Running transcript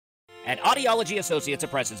At Audiology Associates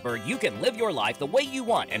of Prestonsburg, you can live your life the way you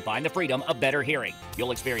want and find the freedom of better hearing.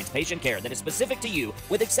 You'll experience patient care that is specific to you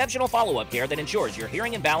with exceptional follow-up care that ensures your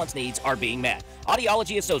hearing and balance needs are being met.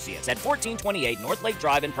 Audiology Associates at 1428 North Lake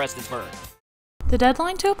Drive in Prestonsburg. The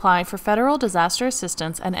deadline to apply for federal disaster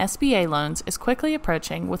assistance and SBA loans is quickly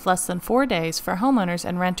approaching, with less than 4 days for homeowners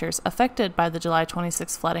and renters affected by the July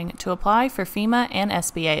 26 flooding to apply for FEMA and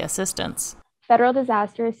SBA assistance. Federal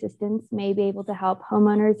disaster assistance may be able to help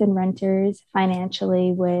homeowners and renters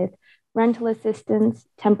financially with rental assistance,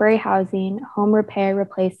 temporary housing, home repair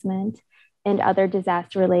replacement, and other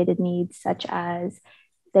disaster-related needs, such as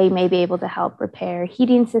they may be able to help repair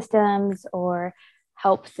heating systems or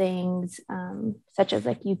help things such as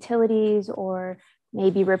like utilities, or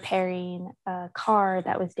maybe repairing a car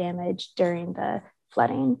that was damaged during the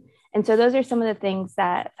flooding. And so those are some of the things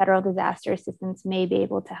that federal disaster assistance may be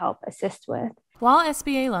able to help assist with. While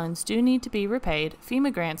SBA loans do need to be repaid,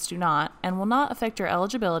 FEMA grants do not and will not affect your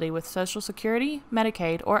eligibility with Social Security,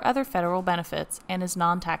 Medicaid, or other federal benefits, and is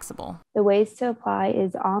non-taxable. The ways to apply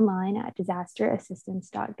is online at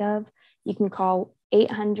disasterassistance.gov. You can call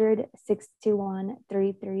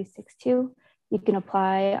 800-621-3362. You can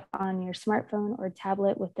apply on your smartphone or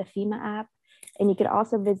tablet with the FEMA app. And you could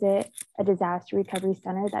also visit a disaster recovery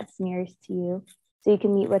center that's nearest to you. So you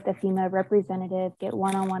can meet with a FEMA representative, get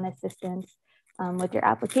one-on-one assistance with your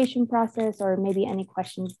application process, or maybe any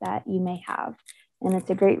questions that you may have. And it's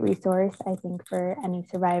a great resource, I think, for any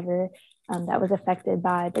survivor that was affected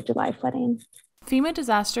by the July flooding. FEMA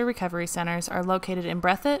disaster recovery centers are located in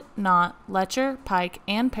Breathitt, Knott, Letcher, Pike,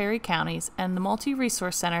 and Perry counties, and the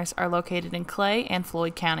multi-resource centers are located in Clay and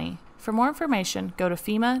Floyd County. For more information, go to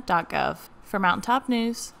FEMA.gov. For Mountaintop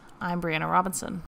News, I'm Brianna Robinson.